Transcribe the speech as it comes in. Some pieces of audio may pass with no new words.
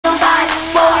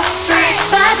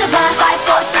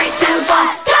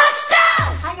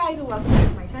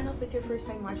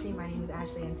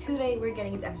and today we're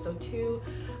getting into episode 2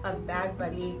 of Bag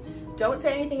Buddy. Don't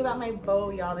say anything about my bow,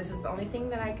 y'all. This is the only thing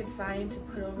that I could find to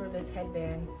put over this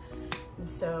headband. And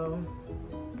so,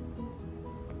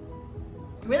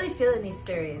 really feeling these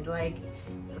series. Like,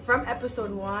 from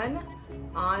episode 1,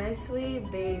 honestly,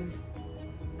 they've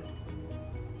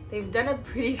done a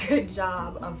pretty good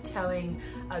job of telling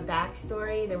a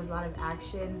backstory. There was a lot of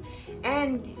action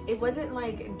and it wasn't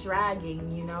like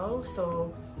dragging, you know?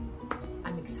 So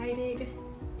I'm excited.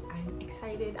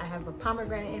 I have a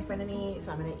pomegranate in front of me,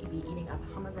 so I'm gonna be eating a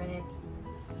pomegranate.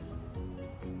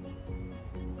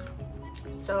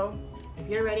 So if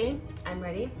you're ready, I'm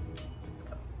ready. Let's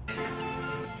go.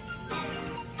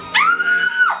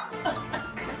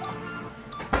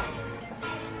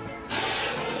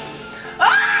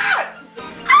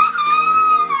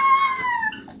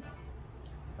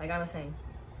 Like I was saying,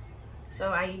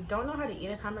 so I don't know how to eat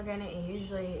a pomegranate, and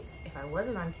usually if I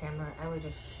wasn't on camera I would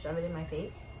just shove it in my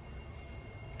face,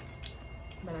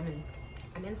 but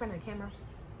I'm in front of the camera,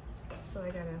 so I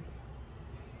gotta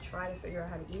try to figure out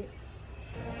how to eat it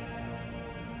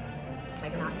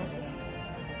like not miss it.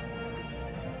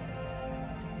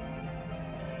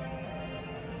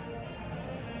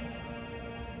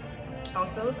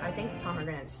 Also, I think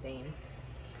pomegranate's stained,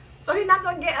 so he's not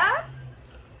gonna get up.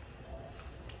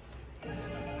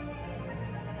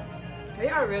 They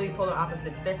are really polar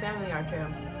opposites. Their family are too.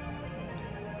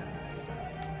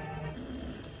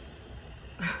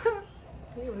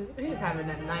 He's having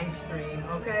a nice stream,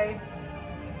 okay?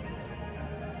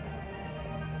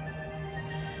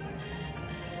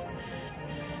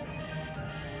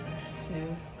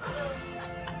 Snooze.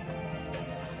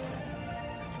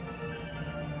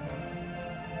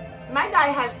 My guy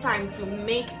has time to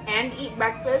make and eat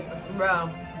breakfast, bro.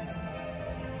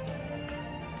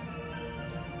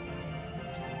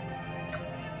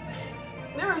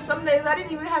 There were some days I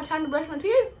didn't even have time to brush my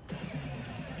teeth.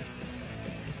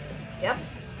 Yep,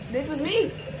 this was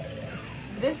me.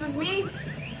 This was me.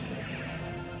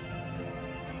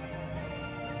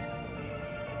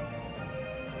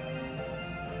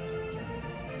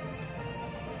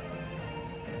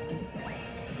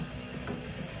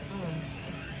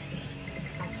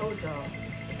 I told y'all,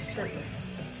 shirtless.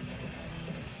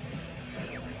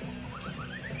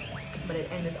 But it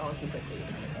ended all too quickly.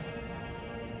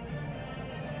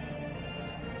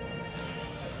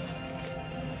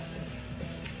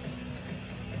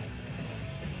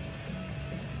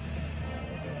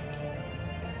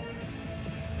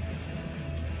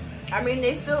 I mean,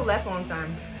 they still left on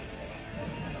time.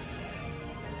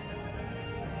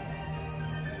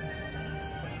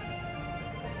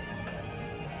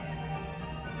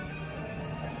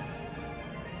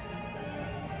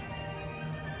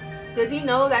 Does he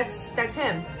know that's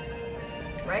him,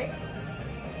 right?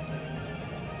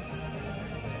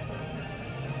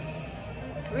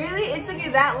 Really? It took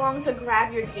you that long to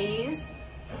grab your keys?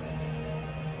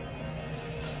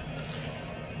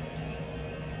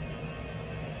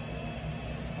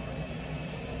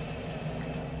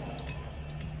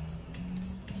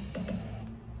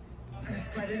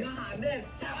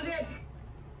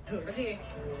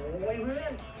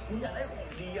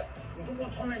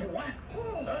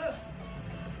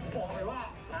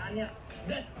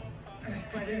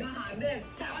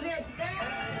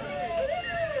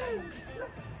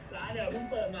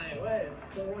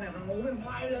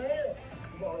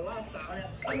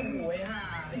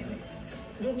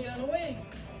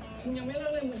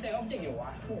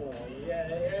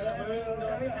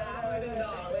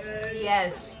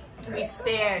 Yes,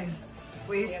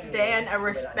 we stand a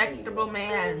respectable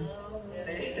man.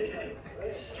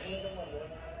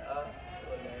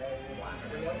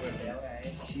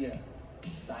 เชี่ย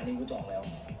ร้านนี้กูจองแล้ว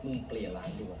มึงเปลี่ยนร้าน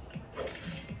ดีกว่า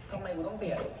ทำไมกูต้องเป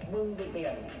ลี่ยนมึงสิเปลี่ย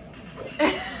น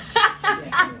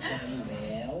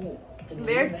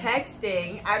They're texting.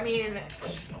 I mean,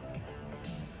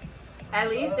 at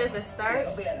least there's a start.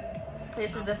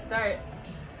 This is a start.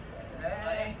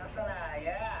 ลักษณะแ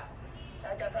ย่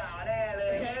ชักกระสาวแน่เล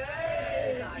ย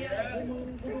กู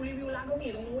ดูรีวิวร้านเขาหมี่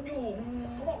ตรงนู้นอยู่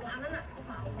เขาบอกร้านนั้นน่ะ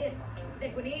สาวเด็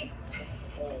ดกว่านี้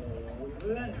โอ้ยเ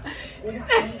พื่อนกูอยาก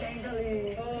กินแกงกะหรี่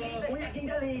กูอยากกิน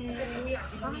กะหรี่กูอยาก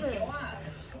กินข้าวเหนียวอ่ะ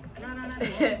น่า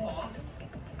ขอ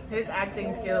His acting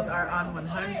skills are on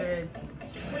 100.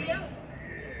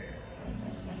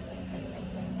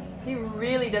 He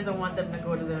really doesn't want them to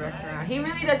go to the restaurant. He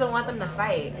really doesn't want them to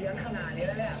fight.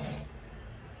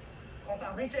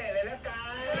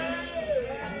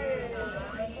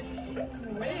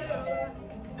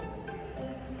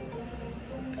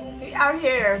 He out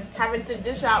here having to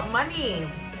dish out money.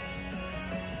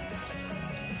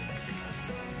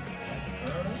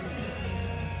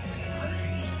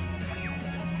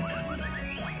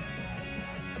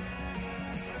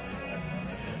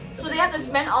 have to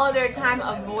spend all of their time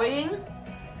avoiding,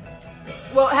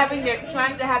 well,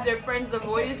 trying to have their friends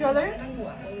avoid each other.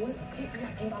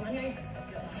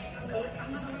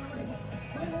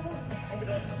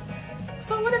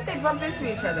 So what if they bump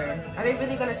into each other? Are they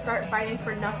really gonna start fighting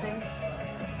for nothing?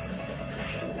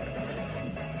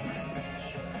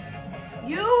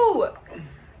 You!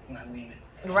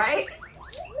 Right?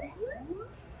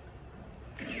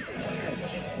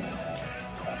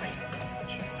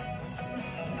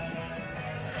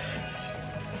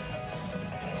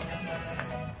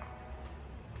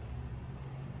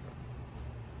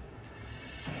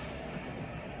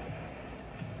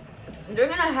 They're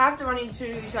gonna have to run into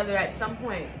each other at some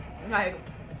point. Like,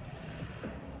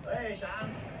 hey, Shang.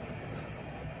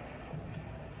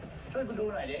 ช่วยกูดู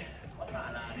หน่อยดิว่าศา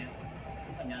ลาเนี่ย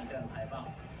มีสัญญาณเตือนภัยเปล่า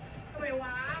ทำไมว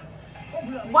ะ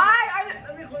why are you... แ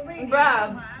ล้วมีคนวิ่ง Bruh.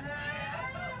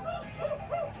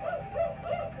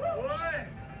 โอ้ย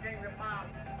เก่งแต่ปาก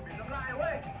ปิดน้ำลายเว้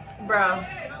ย Bro,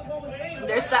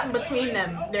 there's something between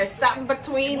them. There's something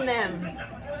between them.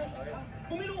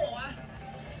 กูไม่รู้เหรอวะ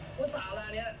ว่าศาลา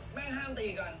เนี่ยแม่งห้ามตี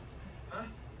กันฮะ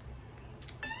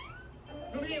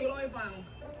ลูกพี่กูเล่าให้ฟัง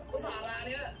ว่าศาลาเ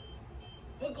นี่ย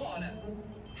เมื่อก่อนเนี่ย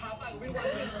หาปากวิทย์วัน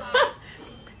เวียนซ่า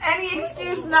Any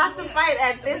excuse not to fight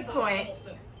at this point.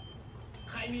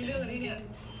 ใครมีเรื่องกันที่เนี่ย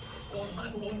โดนตั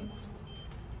ดบุญ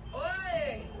เฮ้ย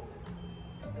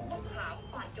ผมก็ถาม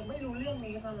ปัดจะไม่รู้เรื่อง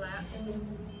นี้ซะแล้ว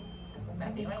แบ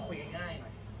บนี้ให้คุยง่ายหน่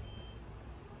อย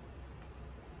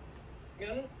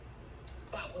งั้น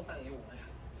ต่างคนต่างอยู่นะครั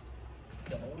บเ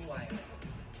ดี๋ยวมาวุ่นวายกัน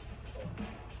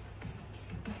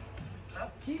ครับ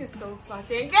He is so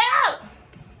fucking cute.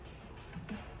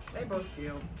 They both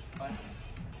cute.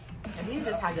 And he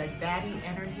just has a daddy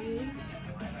energy.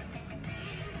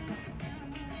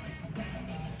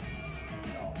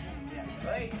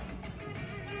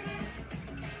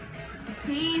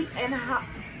 Peace and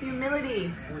humility.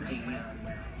 พูดจริงเนี่ย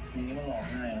อย่างนี้มันหลอก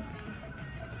ง่ายนะ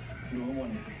ดูข้างบน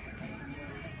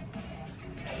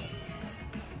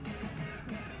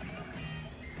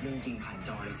เรื่องจริงผ่านจ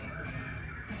อเลยสิ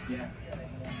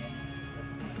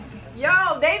Yo,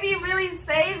 they be really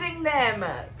saving them.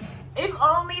 If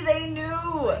only they knew.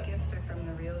 My gifts are from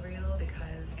the real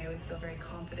because I always feel very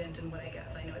confident in what I get.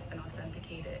 I know it's been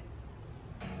authenticated.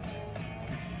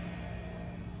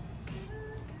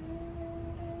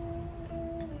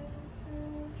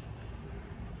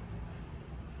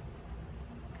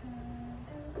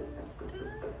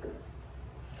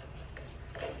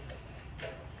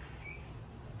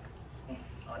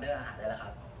 Order อาหารได้แล้วค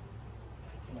รับ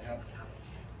นะครับครับ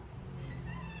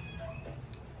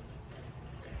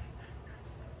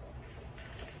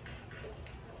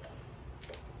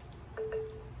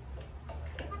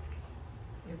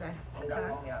Is that ต้องการ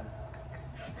ห้องยัง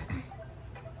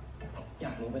อย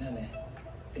ากรู้ไปทำไม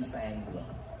เป็นแฟนกูเหรอ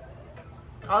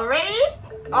already?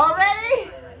 Already?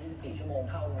 24 ชั่วโมง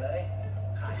เท่านึงเลย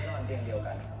ขายให้นอนเตียงเดียว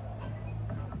กัน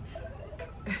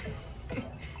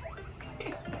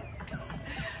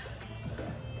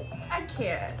I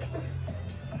can't.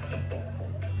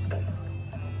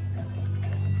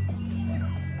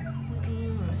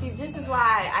 See, this is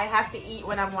why I have to eat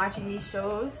when I'm watching these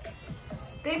shows.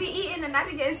 They be eating and I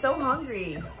be getting so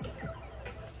hungry.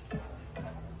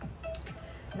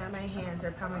 Now my hands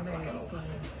are pomegranate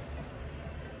stained.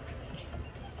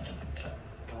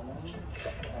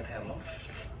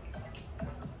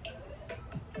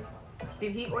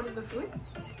 Did he order the food?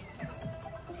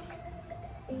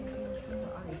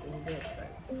 Obviously he did, but...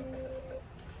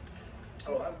 ฮั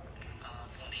ลโหลครับ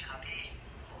สวัสดีครับพี่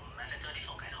ผม messenger ที่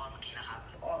ส่งไก่ทอดเมื่อกี้นะครับ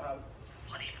อ๋อครับ พ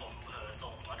อดีผมส่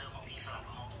งออเดอร์ของพี่สลับ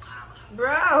กับห้องตรงข้ามอะครับ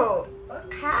Bro!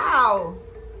 How?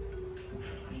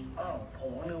 อ้าวผ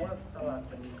มก็นึกว่าสลัด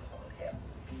เป็นของแถม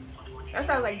ขอโทษที That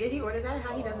sounds like, did he order that?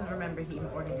 How he doesn't remember he even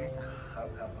ordering that stuff? ครับ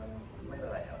ครับมันไม่เป็น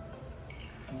ไรครับ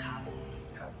ครับผม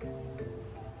ครับ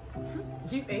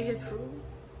You ate his food?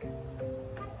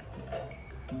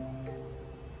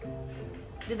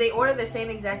 Did they order the same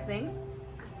exact thing?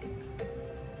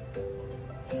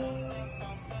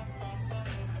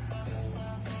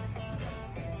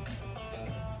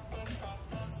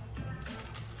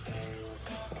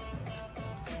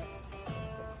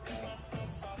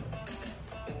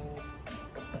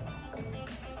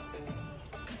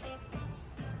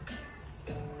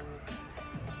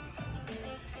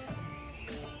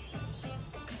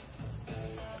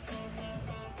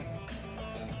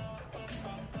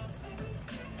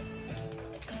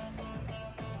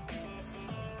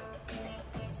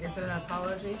 Is it an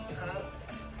apology ครับ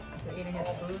for eating his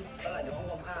food? สลัดอยู่ห้อง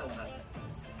ตรงข้ามครับ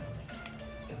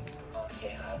โอเค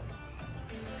ครับ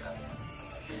ครับ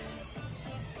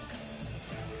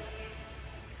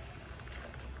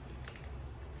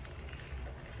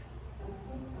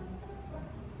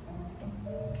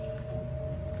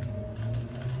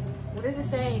does it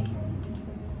say?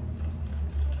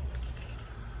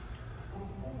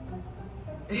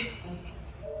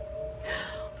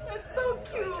 That's so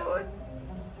cute.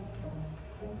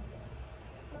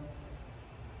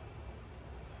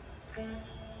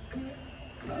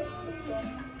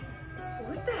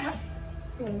 What the heck?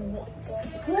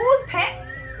 Who's pet?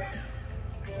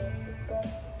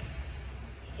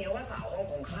 เฮียว่าสาวห้อง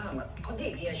ตรงข้ามอ่ะเขาจี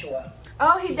บเฮียชัวร์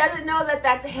Oh, he doesn't know that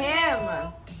that's him.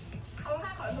 เขาแค่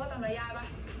ขอโทษตามมารยาทปะ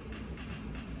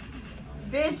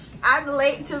Bitch, I'm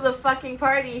late to the fucking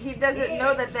party. He doesn't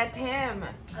know that that's him.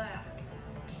 อะไรอ่ะ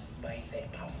ใบเสร็จ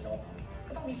ผับนม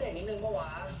ก็ต้องมีเศษนิดนึงปะวะ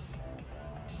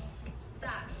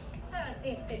จ้ะถ้า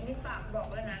จีบติดนี่ฝากบอก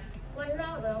ด้วยนะวันน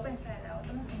อกเราเป็นแฟนแล้ว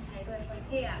ต้องเป็นชายด้วยคน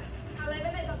พี่อะทำอะไรไม่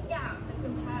เป็นสักอย่างเป็นคุ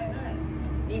ณชายนั่นแหละ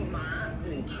นี่ม้าห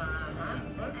รือพาฮะ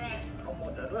อะไร เอาหม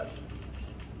ดแล้วด้วย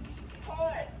โอ้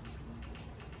ย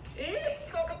อี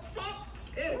โซกับฟอก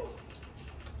อี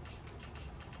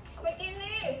เอาไปกิน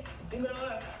ดิ กินไปเล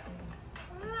ย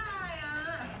อะไรอ่ะ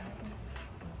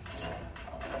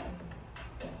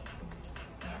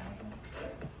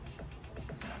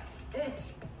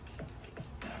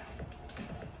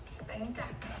แต่งจั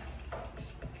ด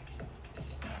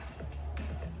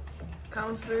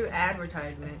Comes through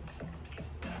advertisement.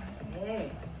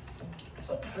 ส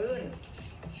ดชื่น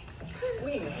ผู้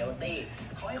หญิงเฮลตี้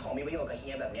เขาให้ของมีประโยชน์กับเฮี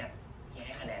ยแบบเนี้ยเฮียใ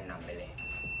ห้คะแนนนำไปเลย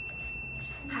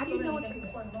How do you know กั it's นทุ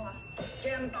กคนปะวะ แก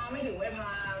มันตามไม่ถึงไว้พา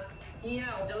เฮีย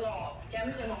ออกจะหล่อแกไ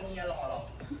ม่เคยมองเฮียหล่อหรอก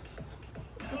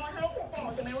มองทะลุปุกโป่ง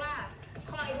จะไม่ว่า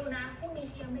คอยดูนะพรุ่งนี้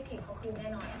เทียมไม่จีบเขาคืนแน่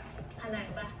นอนพนัน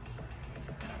ปะ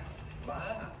บ้า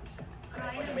ใคร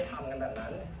เขาจะไปทำกันแบบนั้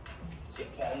นเสีย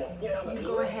ฟอร์มหมดเฮียทำแบบนี้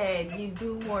Go ahead. You do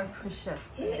more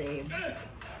push-ups, babe.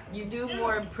 You do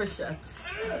more push-ups.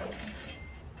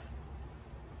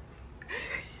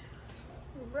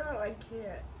 Bro, I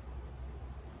can't.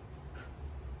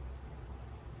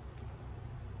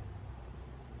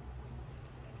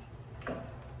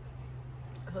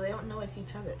 So they don't know it's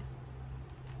each other.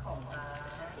 ของพา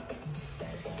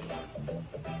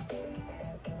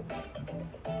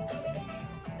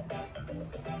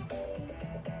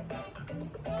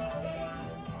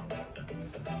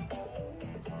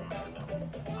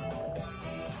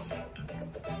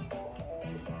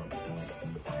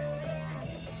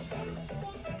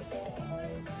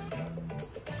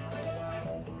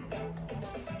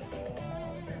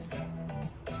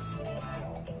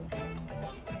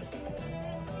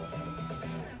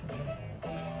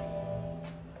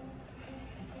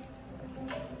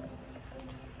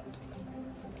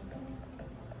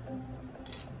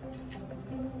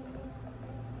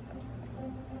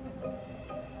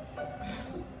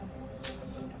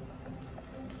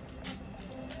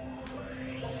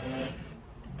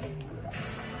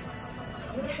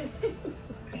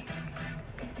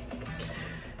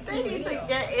They need to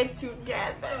get it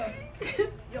together.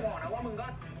 อย่าบอกนะว่ามึงก็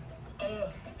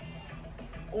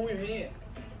กูอยู่นี่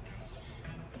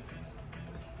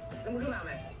แล้วมึงขึ้นมาไห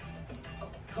ม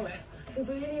ทำไมมึง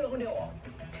ซื้อที่นี่มาคนเดียวเหรอ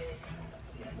เ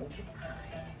สียมุกชิบหาย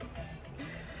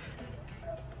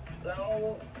แล้ว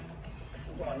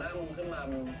ก่อนหน้ามึงขึ้นมา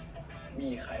มึงมี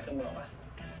ใครขึ้นมาหรอปะ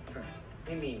ไ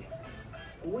ม่มี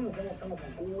กูอยู่สงบข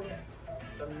องกูเนี่ย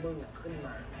จนมึงขึ้นม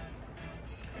า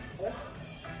โอ้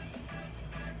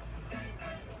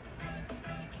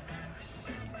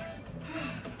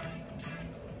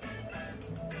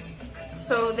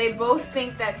So they both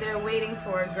think that they're waiting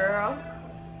for a girl.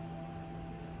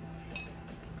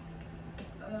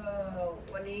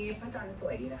 วันนี้พระจันทร์ส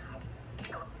วยดีนะครับ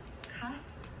ค่ะ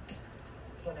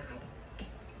โทษนะครับ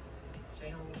ใช่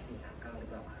ห้อง439หรือ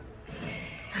เปล่าครับ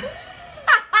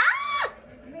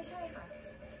ไม่ใช่ค่ะ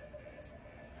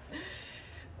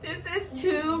This is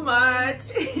too much.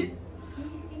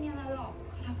 ไม่มีอะไรหรอก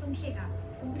เขาทับเพิ่งเค้กอ่ะ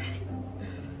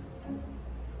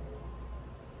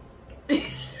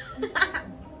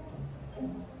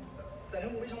แต่ถ้า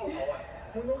มึงไม่ชอบเขาอ่ะ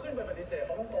มึงต้องขึ้นไปปฏิเสธเข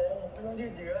าตรงๆไม่ต้องยื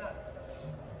ดเยื้อ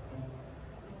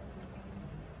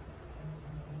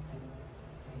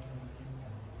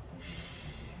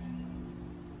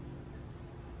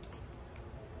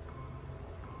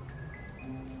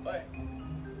เฮ้ย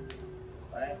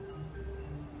ไป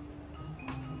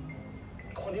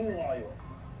คนที่มึงรออยู่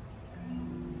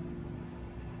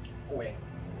กูเอง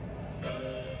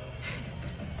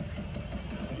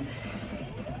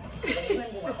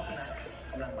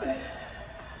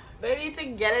They need to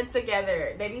get it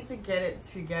together. They need to get it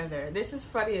together. This is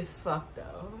funny as fuck,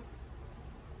 though.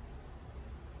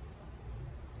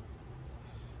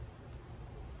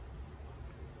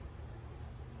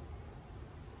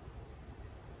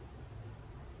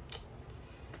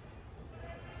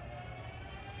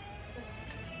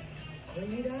 Hold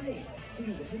me down. กู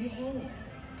อยู่กับที่ห้อง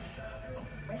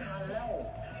ไม่ทันแล้ว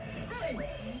เฮ้ย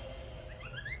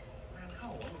งานเข้า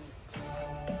อ่ะมึง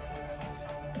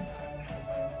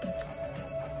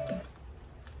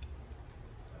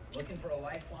Looking for a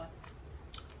lifeline?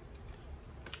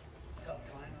 Tough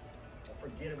time? Well,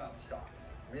 forget about stocks,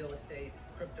 real estate,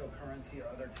 cryptocurrency, or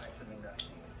other types of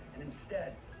investing. And instead,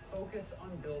 focus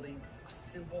on building a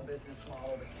simple business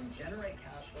model that can generate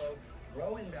cash flow,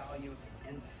 grow in value,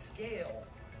 and scale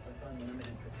with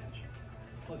unlimited potential.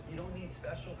 Look, you don't need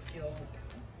special skills.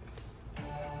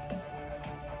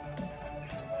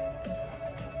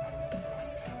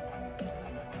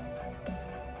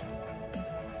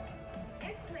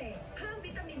 S-Play เพิ่ม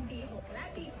วิตามิน B6 และ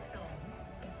B12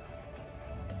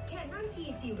 Canon G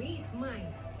Series ใหม่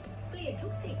เปลี่ยนทุ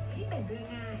กสิ่งให้เป็นเรื่อง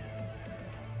ง่าย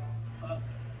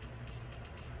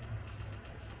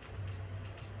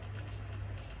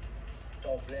จ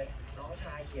บเลยน้องช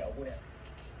าเขียวกูเนี่ย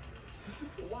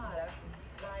กูว่าแล้ว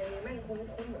ลายนี้แม่งคุ้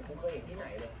นๆเหมือนกูเคยเห็นที่ไหน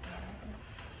เลย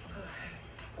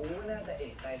กูน่าจะเอ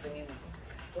กใจสักนิด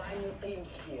ลายมือตีน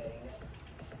เขียวอย่างเงี้ย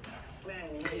แม่ง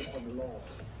นี้มีคนโลก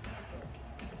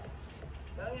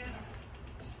แล้วไง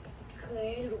คืน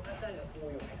นี้ดูพระจันทร์กับกู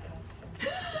อยู่ไหมครับ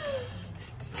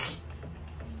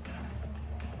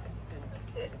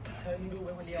เธอมึงดูไป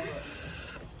คนเดียวเหรอ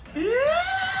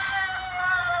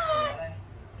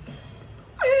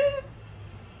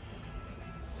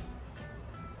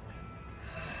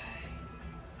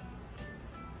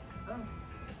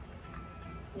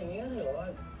อย่างนี้ก็ถือว่า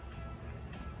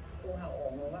กูหักอ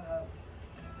กมึงป่ะครับ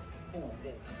พี่หนุ่ม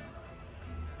สิ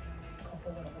ขอบคุ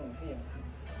ณครับหนุ่มสิครับ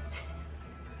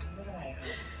ไม่เป็นไรครับ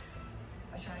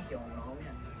อาชาเขียวของน้องเนี่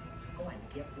ยก็หวาน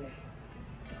เจี๊ยบเลย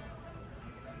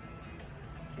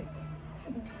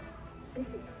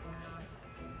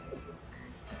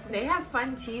They have fun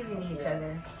teasing each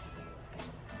other.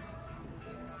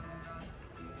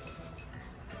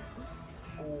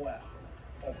 กูอ่ะ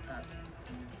อกหัก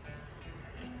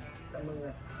แต่มึง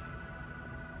อ่ะ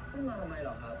ขึ้นมาทำไมหร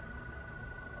อครับ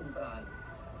คุณปราณ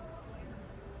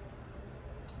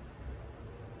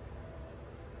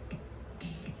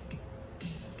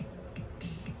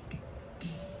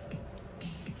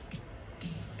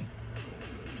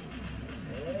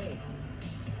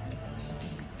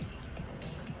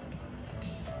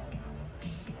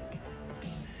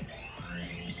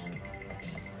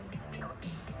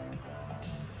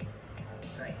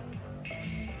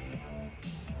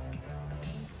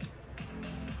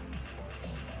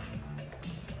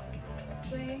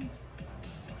ตัวเอง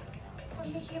คน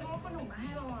ที่คิดว่าขนมมาให้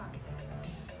เราอ่ะ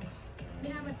ไม่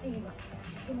น่ามาจีบอ่ะ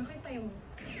ดูไม่ค่อยเต็ม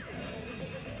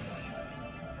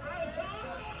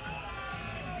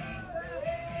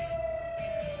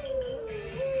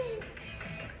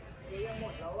ยังหม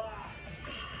ดแล้วว่ะ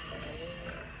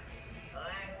เฮ้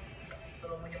ยส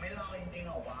รุปมันยังไม่เล่าจริงๆห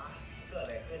รอวะเกิดอะ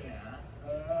ไรขึ้นเนี่ย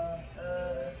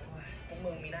พวกมึ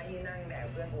งมีหน้าที่นั่งแดก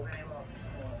เพื่อนกูให้บอก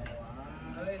โอ้วะ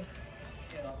เฮ้ยเ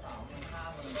ดี๋ยวเราสาวมึงฆ่า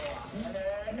มึงด้วยวะ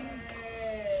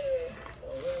โ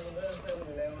อ้ยมึงเริ่มซึมอ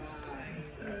ยู่เลยว่ะ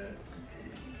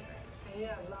ไอ้เนี่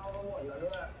ยเล่าก็หมดแล้วด้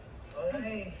วยเฮ้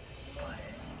ยไหว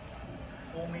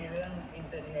กูมีเรื่องอิน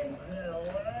เตอร์เทนเพื่อนแล้วเ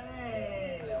ว้ย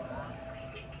เร็วนะ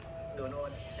ดูโน่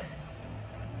น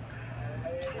เ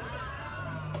ฮ้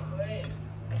ย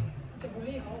จะบูล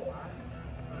ลี่เขาเหรอวะ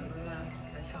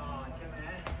กระชอนใช่ไหม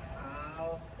เอา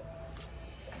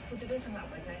คุณจะได้สมัคร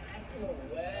มาใช้แอคหนู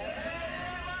เว้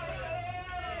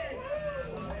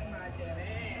ยมาเจอแ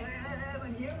น่มั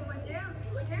นยิ้ม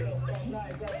ได้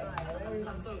แล้วมีค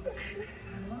วามสุข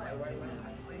แต่ไว้มา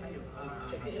ไม่อยู่เ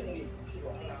ช็คที่ยังดีพี่บ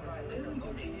อกตามไป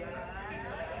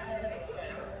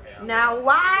Now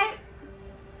why?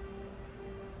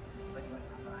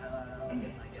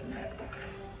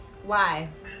 Why?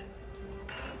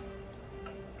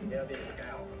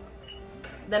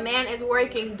 The man is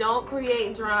working. Don't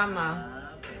create drama.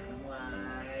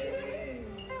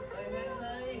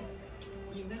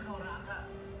 ยิ้มให้เขารักอ่ะ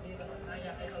นี่ก็อย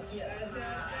ากให้เขาเกลียด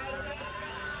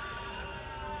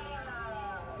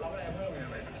เราอะไรเพิ่ม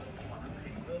ไหม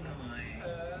เพิ่มทำไม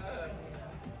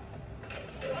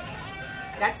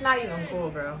That's not even cool,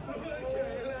 bro.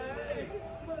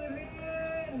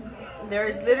 There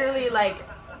is literally like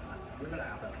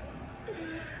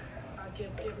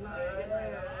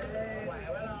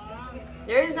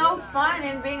there is no fun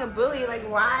in being a bully. Like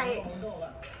why?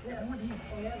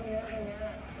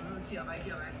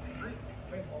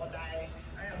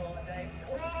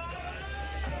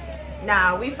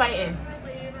 Nah, we fighting.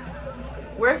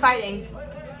 We're fighting.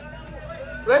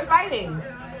 We're fighting.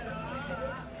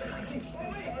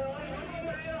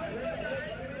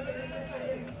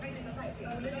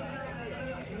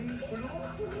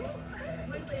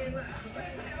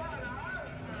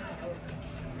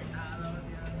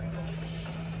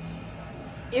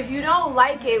 If you don't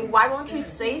like it, why won't you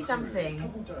say something? ถ้า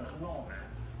กูเจอข้างนอกนะ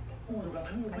กูดูกับ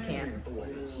ทั้งมึงแม่งตัว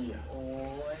เลยเหี้ยโอ้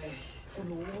ยกู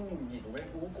รู้ว่ามึงหยิบไว้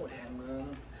กูโกรธแทนมึง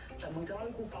แต่มึงจะเล่าใ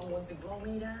ห้กูฟังวน10 รอบไ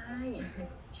ม่ได้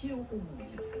เที่ยวกูห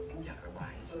ยิบกูอยากระบา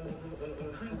ยเลย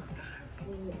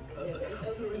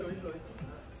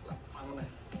ฟังมันหน่อย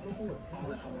ลูกพูดฟัง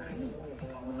มันฟัง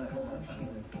มันหน่อย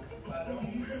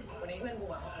วันนี้เพื่อนกู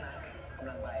มาห้องนะกำ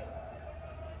ลังไป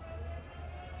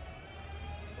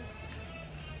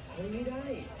เฮ้ยไม่ได้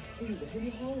กูอยู่กับเพื่อน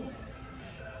ที่ห้อง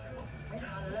ไม่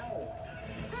ทันแล้ว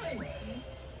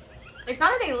It's not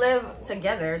that they live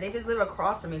together. They just live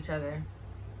across from each other.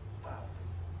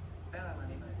 แม่อะไรมา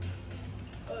นี่หน่อย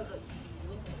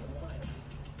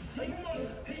เฮ้ย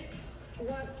กู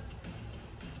ว่า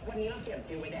วันนี้เราเปลี่ยน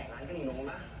ฟิลไปแดกร้านกะหรี่ลง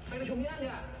นะไปประชุมที่นั่นเลย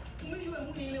อ่ะมึงไม่ชวนพ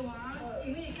รุ่งนี้เลยวะอี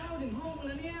กไม่กี่ก้าวถึงห้องแ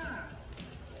ล้วเนี่ย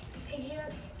ไอ้เหี้ย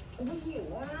กูไม่หิว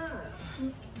ว่ะ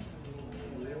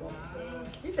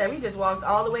You said we just walked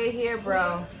all the way here,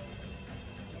 bro.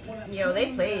 Yo, they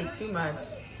played too much.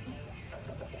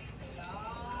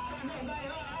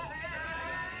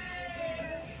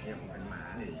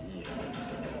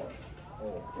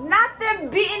 Not them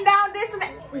beating down this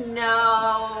man.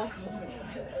 No.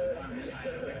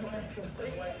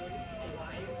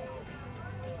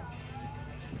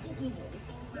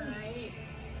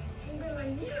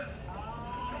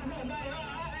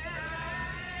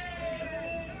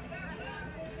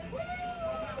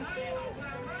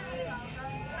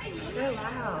 They're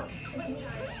loud.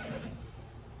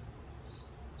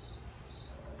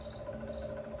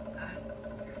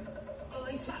 ไ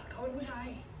อ้สัตว์เขาเป็นผู้ชาย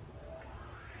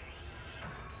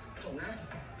จบนะ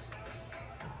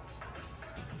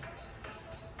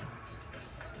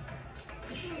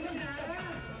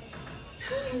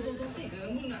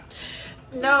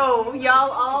No,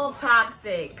 y'all all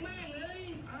toxic.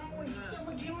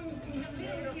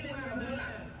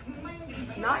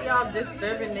 Not y'all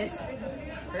disturbing this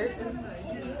person.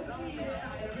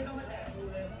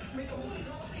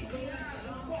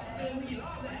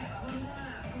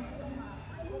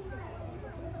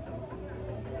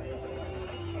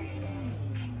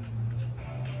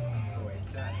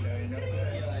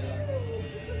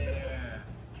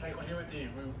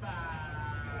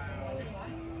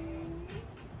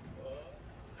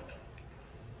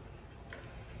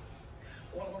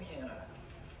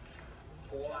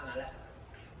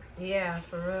 Yeah,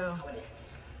 for real.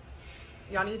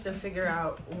 Y'all need to figure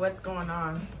out what's going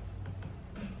on.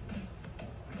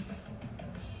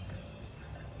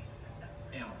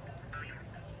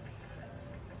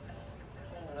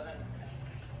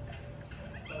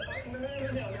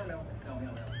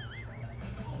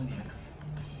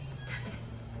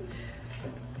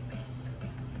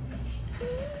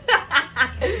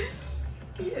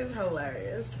 He is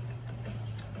hilarious.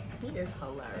 He is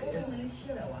hilarious.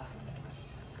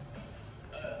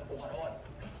 กูขอโทษ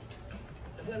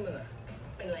เพื่อนมึงอะ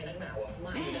เป็นไรนักหนาวะไ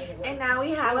ม่ได้ทุกวัน And now we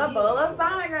have a bowl of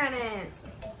pomegranates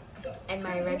and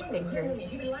my red ที่ fingers.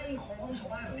 เป็นไล่ของห้องชาว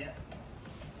บ้านแบบเนี้ย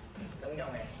แล้วมึงจะเอ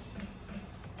าไง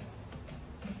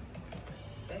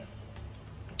เอ๊ะ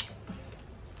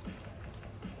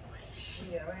เชี่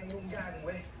ยแม่งยุ่งยากจริงเ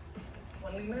ว้ยวั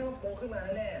นนึงแม่งโป๊ขึ้นมา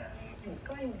แน่อยู่ใ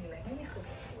กล้มึงทีไรไม่เคย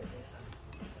สวยเลยสัส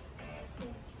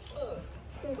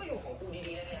กูก็อยู่ของกู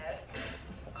ดีๆแท้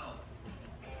ๆอ้าว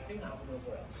นี่ถามกูส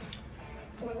วยเหรอ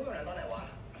กูเป็นผู้แบบนั้นตอนไหนวะ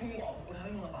มึงบอกกูทำใ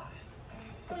ห้มึงลำบาก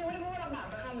กูยังไม่ได้พูดว่าลำบาก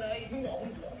สักคำเลยมึงบอกมึง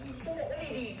อยู่ของมึงกูบอกว่า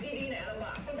ดีๆไหนลำบ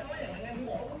ากมันแปลว่าอย่างไรไงมึง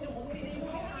บอกว่ามึงอยู่ของมึงดีๆมึง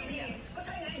บอกว่าดีๆก็ใ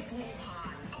ช่ไงกูผ่า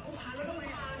นเอากูผ่านแล้วทำไม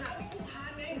ผ่านอ่ะกูผ่าน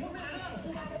ไงพูดไม่เรื่องกู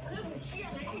ผ่านกับเพื่อนมึงเชี่ย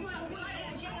ไงกูผ่านกูไล่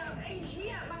มึงเชี่ยไงไอ้เชี่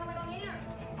ยมาทำไมตอนนี้เนี่ย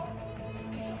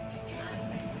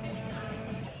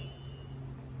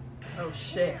Oh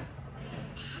shit.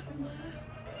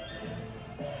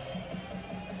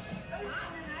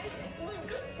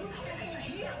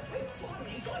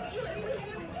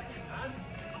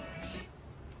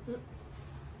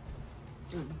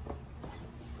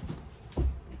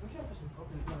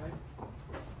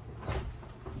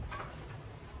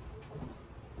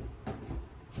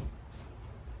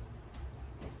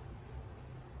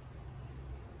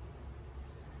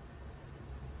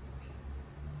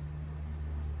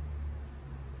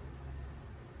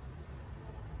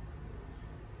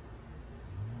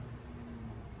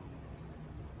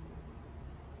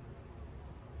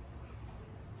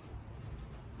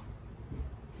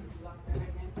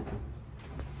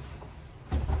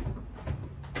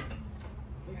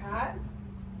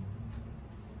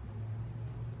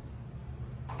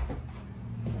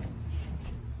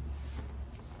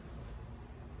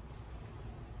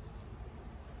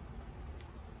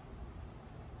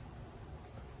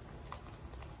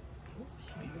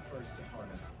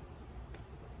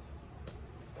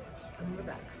 we're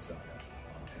back. So,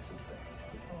 Pixel 6,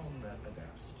 the phone that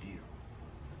adapts to you.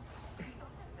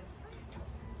 Crystals at this place?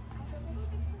 At the Little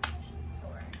Big Fashion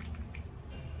Store.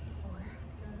 Or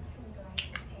your listening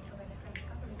device is paid for by the French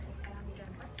government to spy on me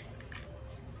during breakfast.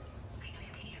 I know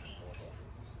you can hear me.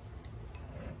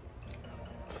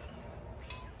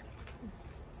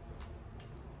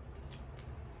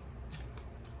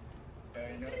 เฮ้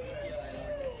ยนึกว่าอะไร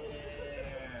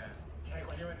ใช่ค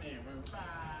นที่มาจีบมึงเปล่า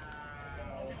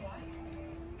ใช่ไหม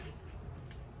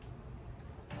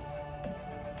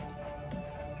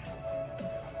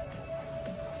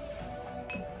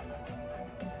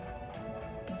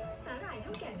สาหร่ายเท่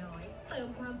าแก่น้อยเติม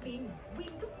ความฟินวิ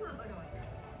นทุกความอร่อย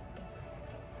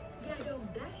ยาดม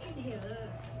Black Inhaler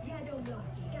ยาดมหลอด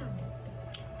สีดำ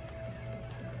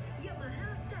ยามาฮ่า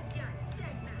จัดใหญ่แจ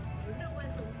กหนักรางวัล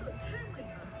สูงสุด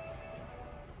 50,000 บาท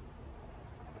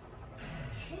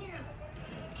เชี่ย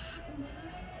พากูมา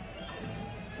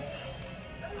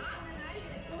แล้วมาอะไร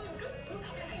มึงก็มึงท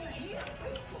ำอะไรไอ้เหี้ยไอ้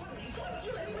ซ่อนไหนซ่อน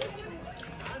ชื่ออะไรไม่รู้เนี่ย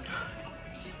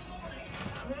ชิบซ่อนไหน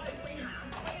เลยไปหา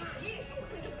ที่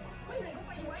มึงจะไปไหนก็ไ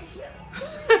ปไว้เหี้ย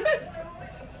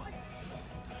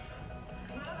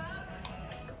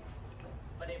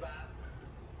มาดิบ้า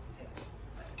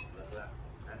เลิกละ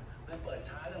นะมันเปิด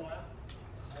ช้าจังวะ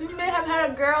You may have had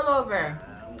a girl over.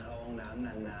 เข้าห้องน้ำน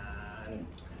าน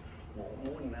ๆหมก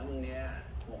มุ่นนะมึงเนี่ย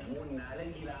หมกมุ่นนะเล่น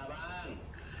กีฬาบ้าง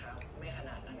ครับไม่ข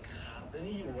นาดนั้นครับแล้ว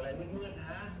นี่อยู่อะไรมืดๆ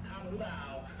ฮะทำหรือเปล่า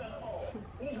โอ้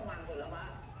นี่สว่างสุดแล้วมะ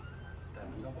แต่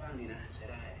มันก็ว่างดีนะใช้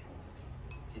ได้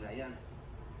กินอะไรยัง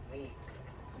เฮ้ย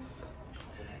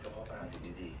คุณให้กระเพาะปลาสิ่ง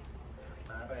ดีๆ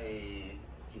มาไป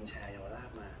กินแชร์เยาวราช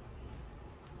มา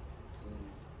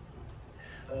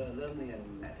เริ่มเรียน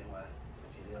แอดยังวะ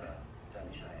ที่เรียกว่าอาจารย์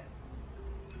วิชัย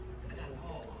อาจารย์พ่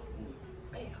อ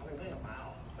เฮ้ยเขาเป็นเพื่อนกับป้าเหร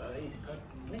อเฮ้ยก็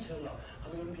ไม่เชิงหรอกเขา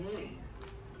เป็นรุ่นพี่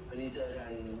พอดีเจอกั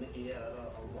นเมื่อกี้แล้วก็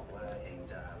เขาบอกว่าเอง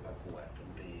จะประกวดดน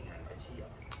ตรีงานอาชีพ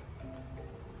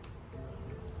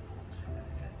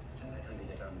ใช่ทำกิ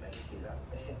จกรรมแบบนี้แล้ว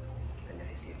แต่อย่าใ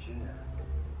ห้เสียชื่อนะ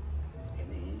เห็น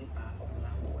อย่างนี้ที่ป้าผมล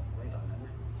าบวชไว้ตอนนั้นน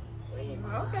ะโ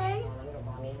อเคตอนนั้นกับต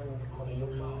อนนี้มันคนละยุ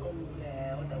คก็รู้แล้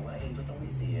วแต่ว่าเองก็ต้องไม่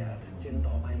เสียเจน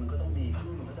ต่อไปมันก็ต้องดี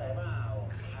ขึ้นเข้าใจเปล่า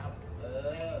ครับ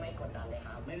ไม่กดดันเลยค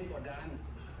รับไม่ได้กดดัน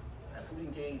แต่พูดจ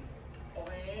ริงๆโอ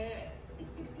เค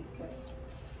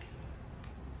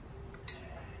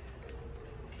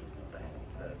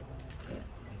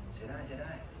ใช้ไ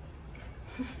ด้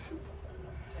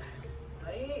เ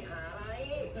ฮ้ยหาอะไร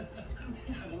อ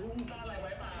ยากรู้มึงซ่อนอะไรไ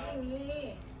ว้เปล่าไม่มี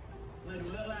ไม่ดู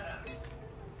เรื่องแรกอ่ะ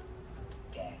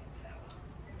แกแซว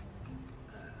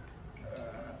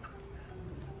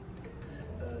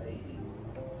ไอ้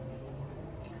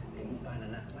ลูกบ้านนั้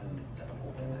นน่ะมันจะประกว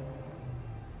ดอะไร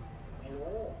ไม่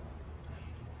รู้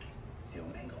เสี่ยว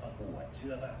แม่งก็ประกวดเ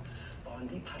ชื่อป่ะตอน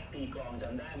ที่พัดตีกลองจ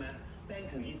ำได้ไหมแม่ง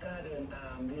ถือกีตาร์เดินตา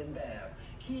มเรียนแบบ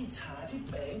ขี้ช้าชิบ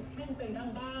เป๋งแม่งเป็นทั้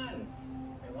งบ้าน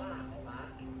ไม่ว่าเขาปะ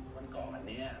วันก่อน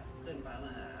เนี่ยเพื่อนป้าม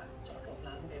าหาจอดรถ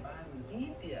ล้างในบ้านนิ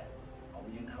ดเดียวเอา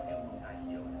ยืนเท้าเอวมองตาเ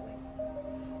ขียวนะเว้ย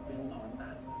ไม่รู้เมาน้ำตา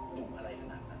ดุอะไรข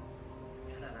นาด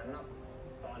นั้นหรอก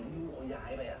ตอนที่ลูกเขาย้า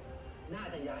ยไปอ่ะน่า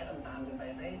จะย้ายตามๆกันไป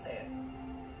ซะให้เสร็จ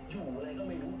อยู่อะไรก็ไ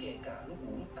ม่รู้เกะกะลูกหู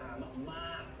ลูกตาม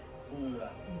ากๆเบื่อ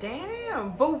Damn,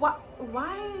 but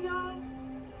why y'all?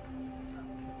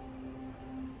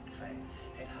 ใคร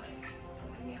ให้ถ่าย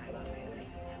ไม่มีใครบ้างไหมด้วย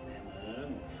แม่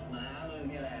มึง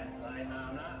นี่แหละลายตาม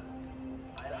นะ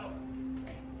ไปแล้ว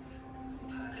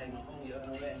พาใครมาห้องเยอะน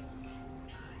ะเว้ย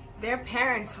Their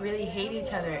parents really hate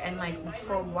each other, and like,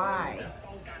 for why?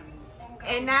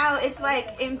 And now it's like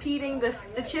impeding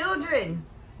the children.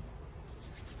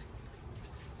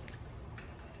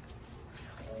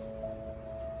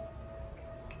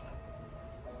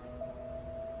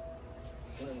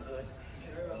 มึงคือไ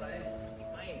ม่เป็นไร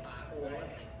ไม่ปากกูเลย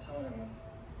ช่างมัน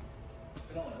ไ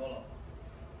ม่ต้องขอโทษหรอก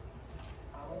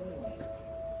เอา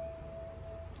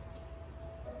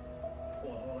ข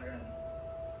อโทษแล้วกัน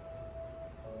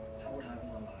ถ้ากูทำมึง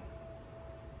ลำบาก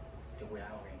เดี๋ยวกูย้าย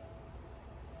ออกเอง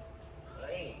เ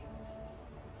ฮ้ย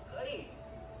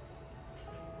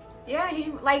Yeah, he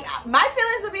like my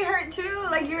feelings would be hurt too.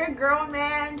 Like you're a grown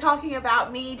man talking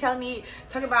about me,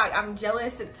 talking about I'm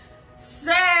jealous. And,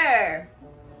 sir,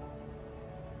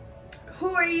 who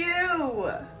are you?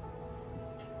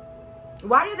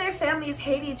 Why do their families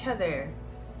hate each other?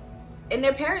 And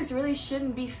their parents really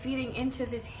shouldn't be feeding into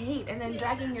this hate and then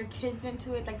dragging your kids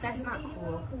into it. Like that's not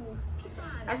cool.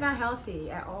 That's not healthy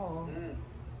at all.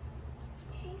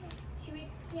 ชีวิต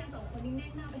เฮียสองคนนี่แน่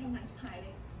งหน้าไปทางไหนสุดท้ายเล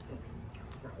ย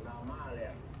หนังดราม่าเลย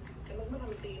อ่ะแค่มึงไม่ท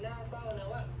ำตีหน้าเศร้านะ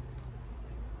ว่า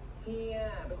เฮีย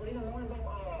เป็นคนที่ทำให้มันต้อง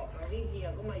ออกครั้งที่เฮีย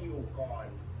ก็มาอยู่ก่อน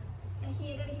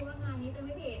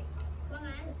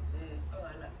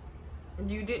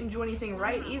You didn't do anything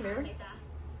right either.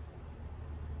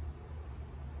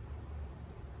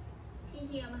 ที่เ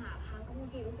ฮียมาหาพาก็บาง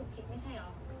ทีรู้สึกผิดไม่ใช่หร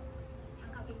อทั้ง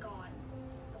กับพี่กรณ์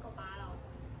แล้วก็ป้าเรา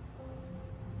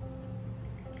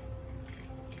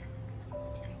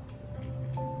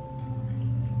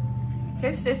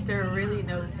His sister really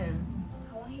knows him. เ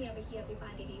ขาว่าเฮียไปเคลียร์พี่ปา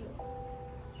นดีๆเถอะ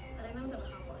จะได้ไม่ต้องเจอเ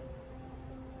ขาก่อน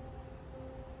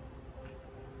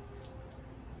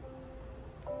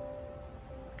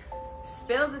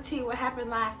Spill the tea. What happened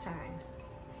last time?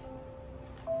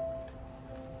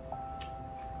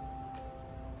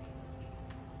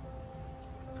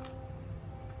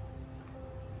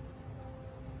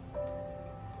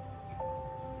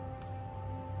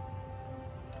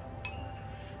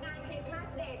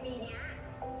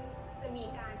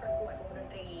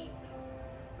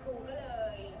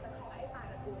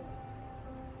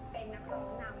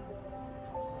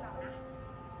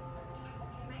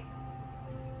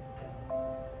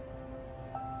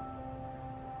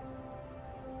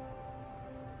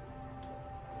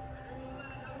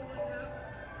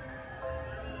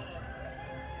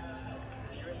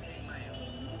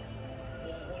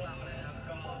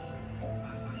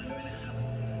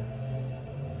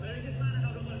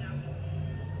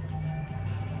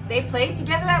 They played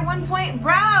together at one point?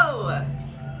 Bro!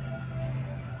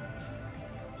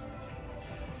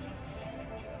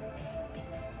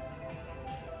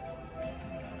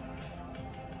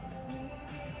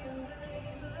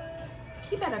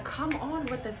 He better come on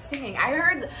with the singing.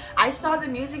 I saw the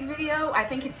music video. I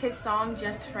think it's his song,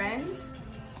 Just Friends.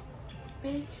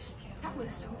 Bitch, that was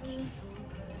so cute.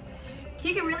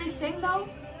 He can really sing though.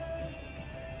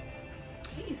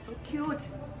 He is so cute.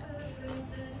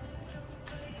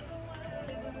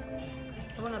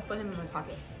 I want to put him in my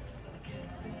pocket.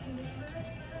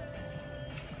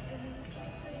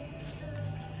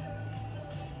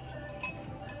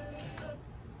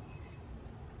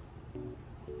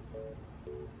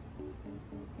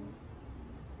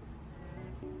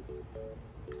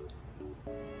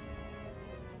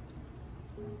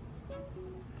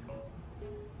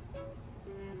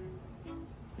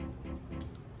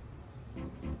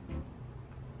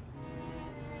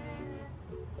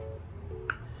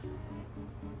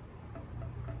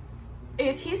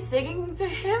 Is he singing to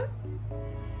him?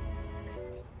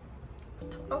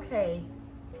 Okay.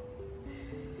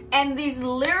 And these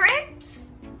lyrics,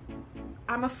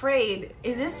 I'm afraid.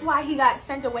 Is this why he got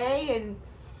sent away? And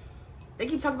they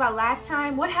keep talking about last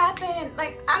time. What happened?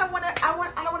 Like, I don't want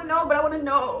to know, but I want to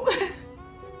know.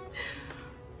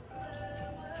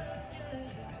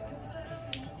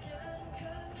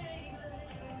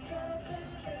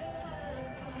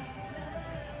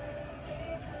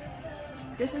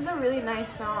 This is a really nice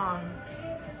song.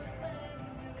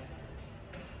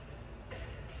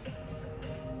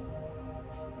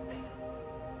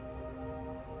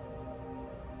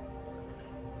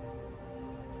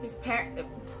 His parent.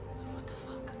 What the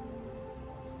fuck?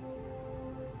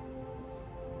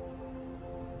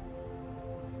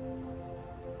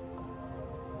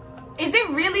 Is it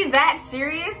really that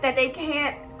serious that they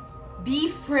can't be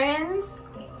friends?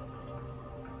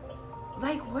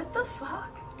 Like, what the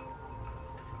fuck?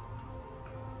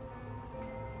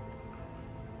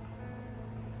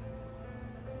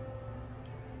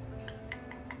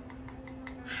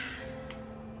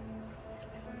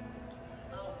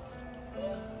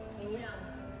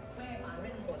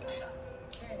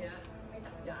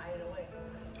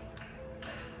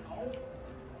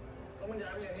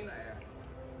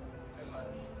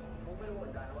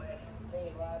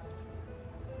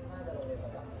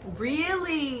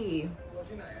 Really?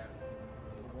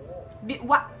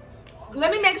 What?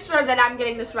 Let me make sure that I'm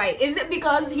getting this right. Is it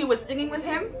because he was singing with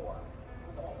him?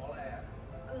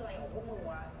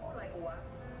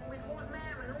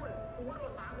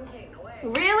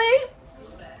 Really?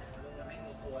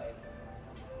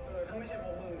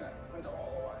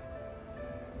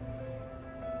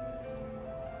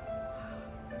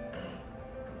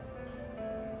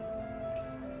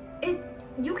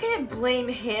 You can't blame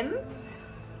him.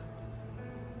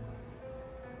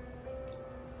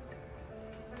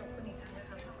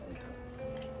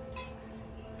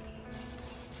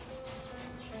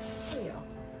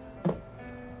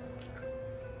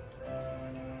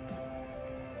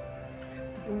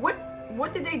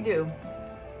 What did they do?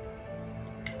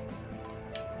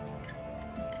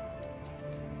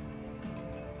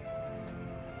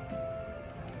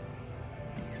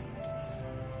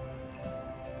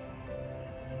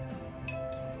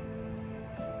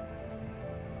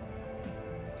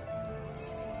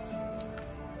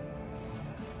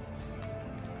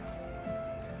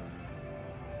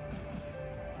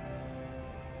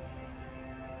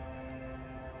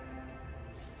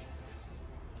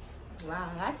 Wow,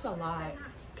 that's a lot.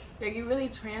 Like you really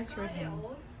ก็ transferred เดี๋ยว him.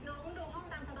 น้องดูห้อง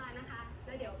ตามสบายนะคะ แ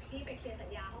ล้วเดี๋ยวพี่ไปเคลียร์สัญ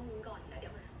ญาห้องนู้นก่อนแล้วเดี๋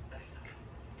ยวมา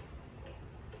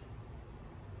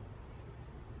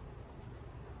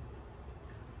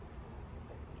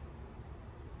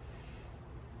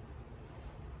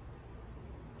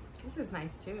This is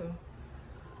nice too.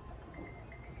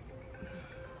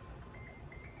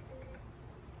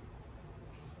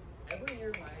 Every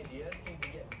year, my ideas seem to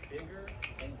get bigger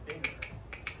and bigger.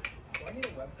 So I need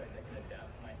a website that can adapt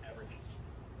to my everyday.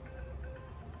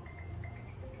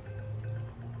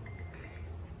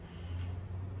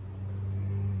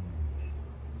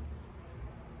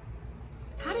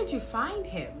 How did you find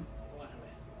him? ว่าทำไม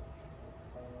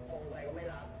โทรไปก็ไม่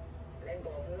รับ เล่น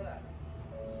ตัวเพื่อ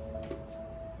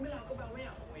ไม่รับก็แปลว่าไม่อย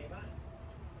ากคุยป่ะ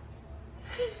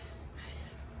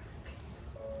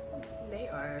They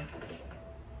are.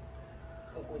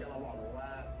 คือกูจะมาบอกมึงว่า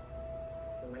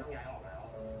มึงไม่ต้องย้ายออกแล้ว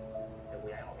เดี๋ยวกู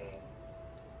ย้ายออกเอง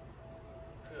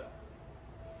เพื่อ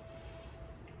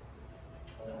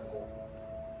เรื่องของกู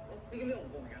นี่ก็เรื่องขอ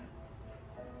งกูเหมือนกัน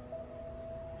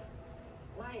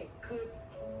ไม่ คือ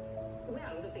กูไม่อยา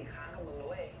กรู้สึกติดค้างกับมึงเลย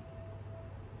เว้ย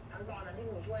ทั้งตอนนั้นที่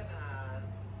มึงช่วยพา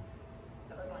แ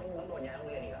ล้วก็ตอนที่มึงต้องโดนย้ายโรง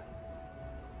เรียนอีกอะ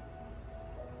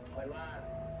เอาเป็นว่า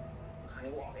ครั้ง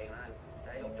นี้กูออกเองแล้วกันจะ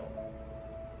ได้จบ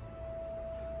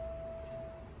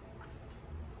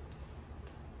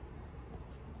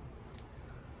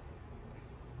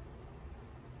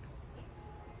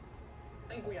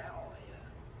ไอ้กูย้ายออกอะไรนะ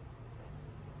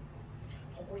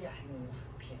เพราะกูอยากให้มึงรู้สึ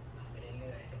กผิดต่อไปเ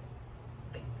รื่อย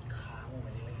ๆติดค้างมึงไป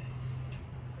เรื่อย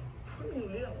ๆพูดไม่รู้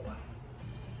เรื่องหรอวะ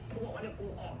กูบอกว่าเดี๋ยวกู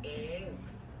ออกเอง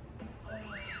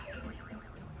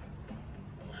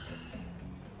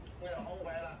ไม่เอาห้องไป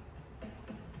ละ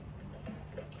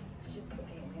ชิด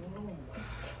ตีนนุ่มไป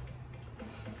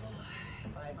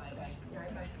ย้าย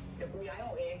ไปเดี๋ยวกูย้ายอ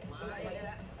อกเองมาได้แ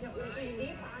ล้วอย่าเพิ่งตี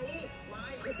นี้ไปไม่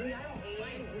เดี๋ยวกูย้ายออกเองไ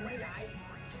ม่กูไม่ย้าย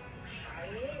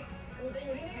กูจะอ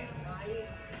ยู่ที่นี่ไ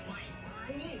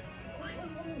ม่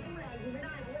มึงสู้แรงกูไม่ไ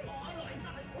ด้เว้ยอ๋อเลย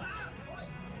สัตว์ว้าว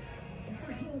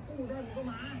กูสู้ได้มึงก็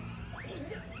มา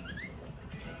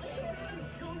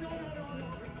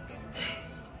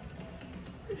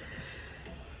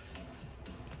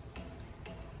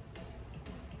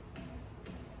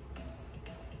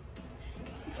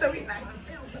So nice.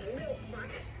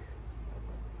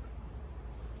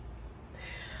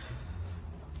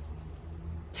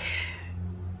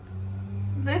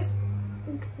 This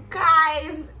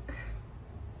guys,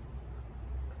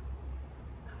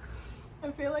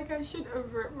 I feel like I should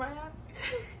avert my eyes.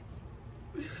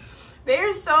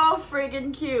 They're so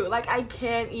friggin' cute. Like I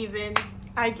can't even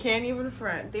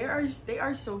front. They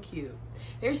are so cute.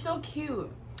 They're so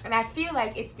cute. And I feel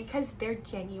like it's because they're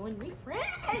genuinely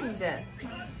friends.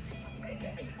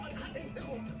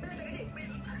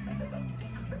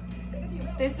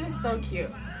 This is so cute.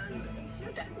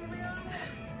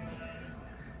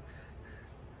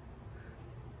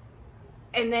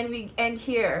 And then we end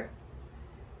here.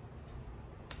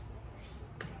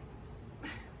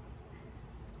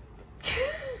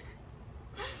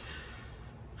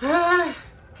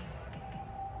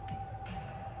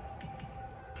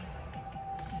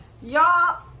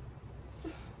 Y'all,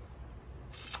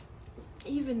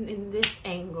 even in this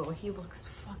angle, he looks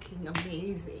fucking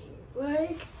amazing.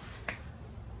 Like,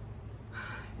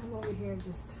 I'm over here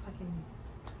just fucking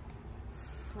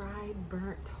fried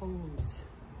burnt toes.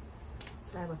 That's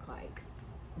what I look like.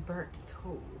 Burnt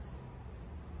toes.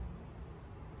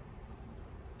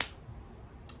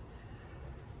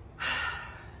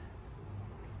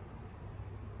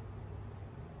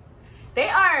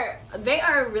 They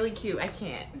are really cute. I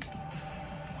can't.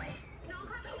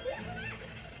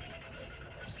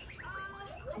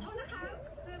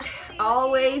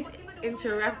 Always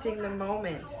interrupting the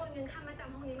moment.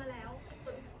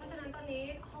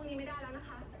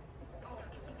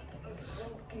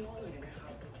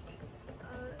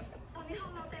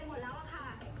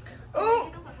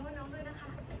 Oh!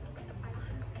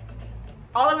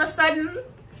 All of a sudden.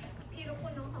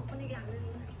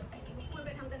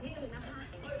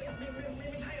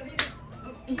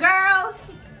 Girl!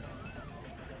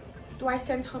 Do I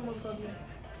sense homophobia?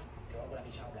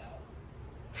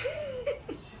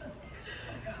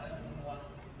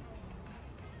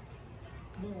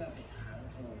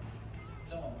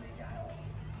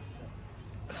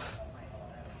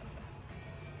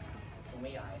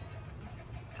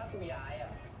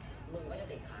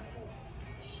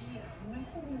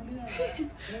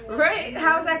 Right?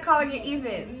 How's that calling it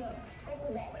even?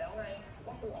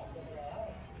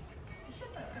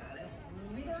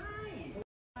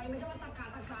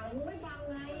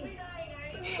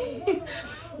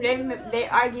 They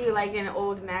argue like an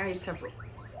old married couple.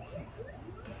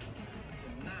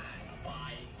 หน้าไฟ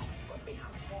กดไปหา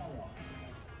พ่อเหรอ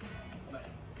ทำไม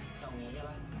เจ้านี้ใช่ป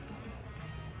ะ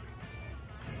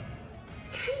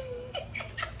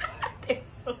They're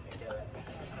so เจอ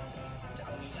เจ้า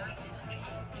นี้ใช่ปะไม่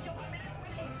ใช่ว่าแม่ไม่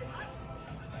ได้ยินเลย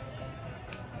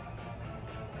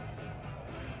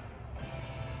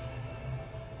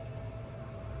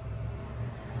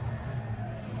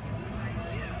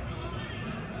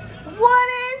What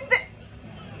is that?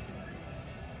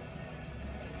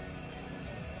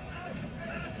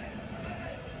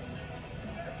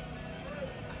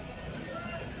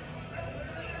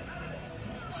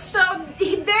 So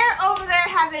they're over there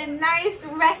having nice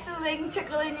wrestling,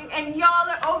 tickling, and y'all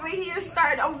are over here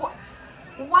starting a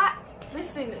what?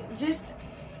 Listen, just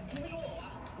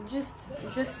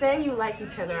say you like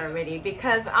each other already,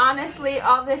 because honestly,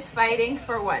 all this fighting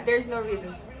for what? There's no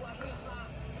reason.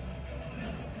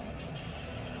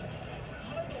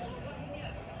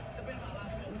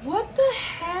 What the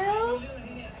hell?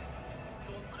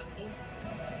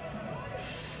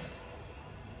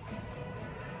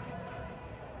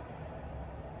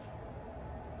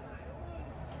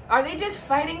 Are they just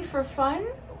fighting for fun?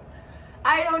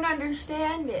 I don't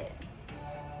understand it.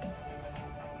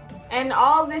 And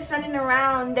all this running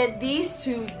around that these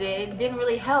two didn't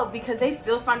really help, because they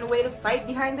still found a way to fight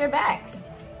behind their backs.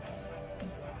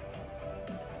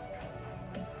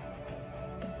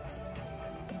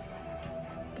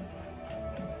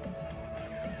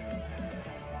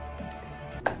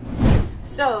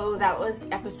 So that was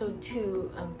episode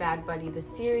 2 of Bad Buddy the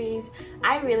series.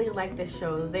 I really like this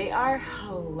show. They are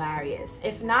hilarious.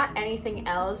 If not anything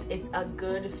else, it's a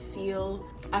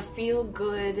feel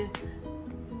good,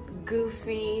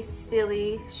 goofy,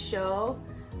 silly show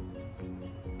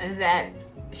that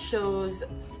shows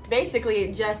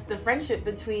basically just the friendship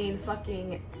between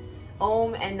fucking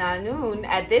Om and Nanoon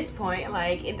at this point.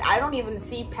 Like, I don't even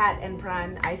see Pat and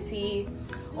Pran. I see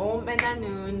Om and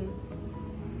Nanoon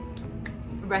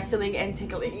wrestling and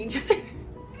tickling each other.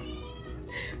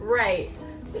 Right.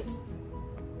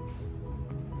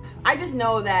 I just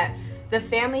know that the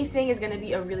family thing is going to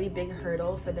be a really big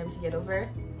hurdle for them to get over.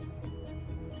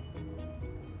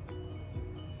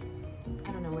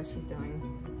 I don't know what she's doing.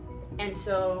 And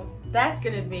so that's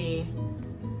going to be,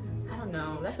 I don't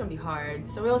know, that's going to be hard.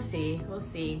 So we'll see. We'll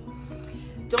see.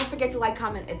 Don't forget to like,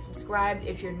 comment, and subscribe.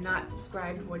 If you're not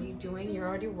subscribed, what are you doing? You're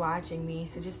already watching me,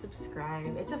 so just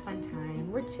subscribe. It's a fun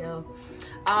time. We're chill.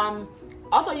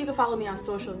 Also, you can follow me on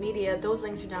social media. Those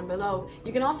links are down below.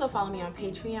 You can also follow me on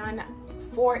Patreon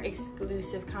for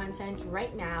exclusive content.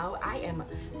 Right now, I am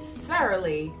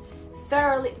thoroughly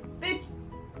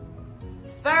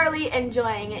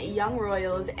enjoying Young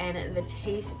Royals and the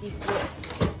tasty food.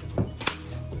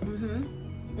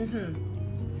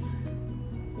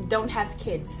 Don't have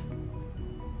kids.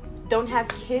 Don't have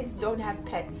kids, don't have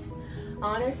pets.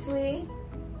 Honestly,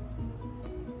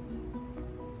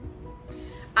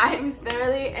 I'm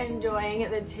thoroughly enjoying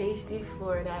the Tasty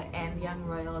Florida and Young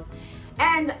Royals,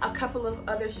 and a couple of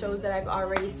other shows that I've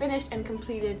already finished and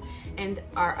completed and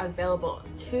are available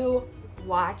to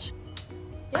watch.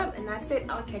 Yep, and that's it.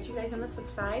 I'll catch you guys on the flip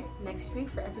side next week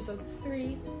for episode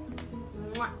 3.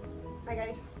 Mwah. Bye,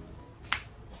 guys.